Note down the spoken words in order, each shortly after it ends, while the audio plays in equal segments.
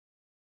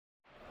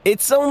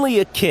It's only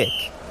a kick,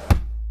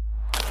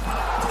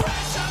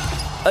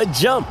 a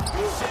jump,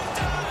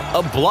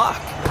 a block.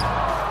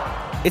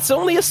 It's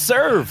only a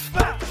serve.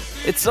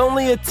 It's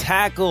only a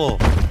tackle,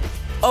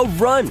 a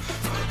run.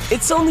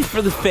 It's only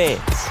for the fans.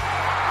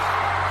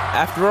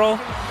 After all,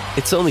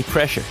 it's only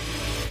pressure.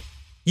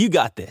 You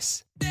got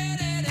this.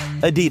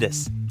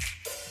 Adidas.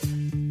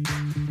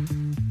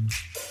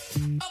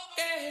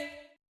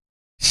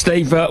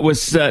 Steve,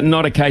 was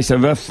not a case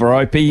of if for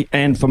Opie,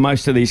 and for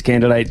most of these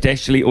candidates,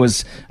 actually, it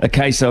was a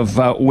case of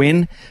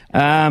when.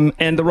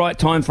 And the right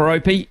time for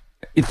Opie,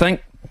 you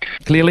think,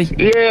 clearly?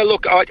 Yeah,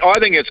 look, I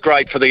think it's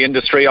great for the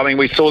industry. I mean,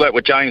 we saw that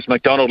with James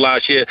McDonald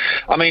last year.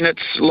 I mean,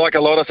 it's like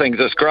a lot of things.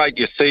 It's great.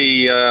 You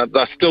see,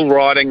 they're still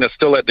riding. They're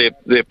still at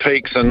their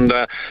peaks, and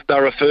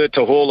they're referred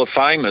to Hall of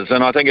Famers.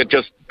 And I think it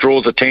just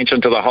draws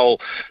attention to the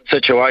whole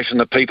situation,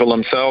 the people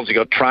themselves. You've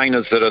got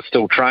trainers that are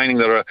still training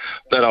that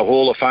are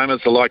Hall of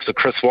Famers, the likes of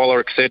Chris Waller,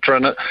 etc.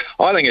 And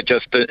I think it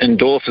just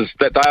endorses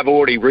that they've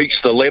already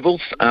reached the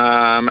levels,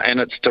 and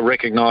it's to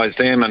recognise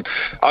them. And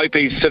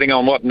Opie's sitting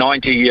on,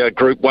 90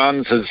 Group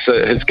 1s.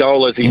 His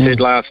goal, as he said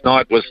last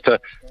night, was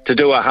to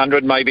do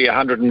 100, maybe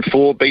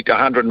 104, beat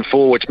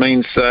 104, which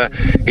means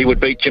he would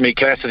beat Jimmy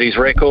Cassidy's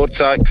record.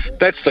 So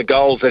that's the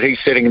goals that he's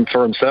setting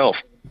for himself.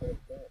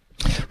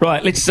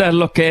 Right, let's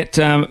look at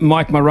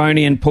Mike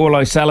Moroney and Paul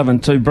O'Sullivan,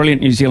 two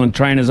brilliant New Zealand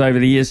trainers over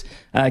the years,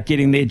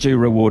 getting their due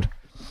reward.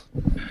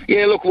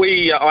 Yeah, look,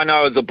 I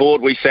know as a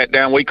board we sat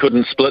down, we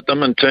couldn't split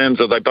them in terms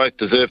of they both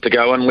deserved to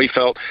go in. We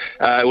felt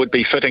it would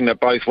be fitting that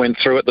both went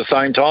through at the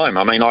same time.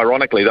 I mean,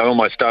 ironically, they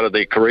almost started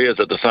their careers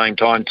at the same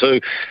time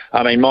too.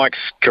 I mean, Mike's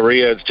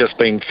career has just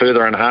been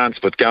further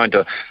enhanced with going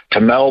to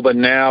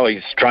Melbourne now.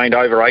 He's trained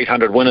over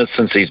 800 winners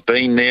since he's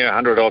been there,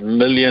 100-odd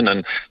million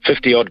and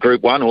 50-odd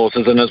Group 1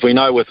 horses. And as we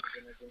know with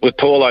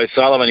Paul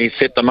O'Sullivan, he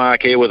set the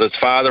mark here with his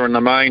father in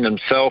the main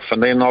himself,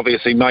 and then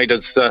obviously made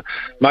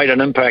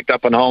an impact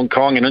up in Hong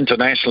Kong and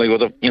internationally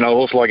with a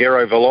horse like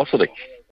Aero Velocity.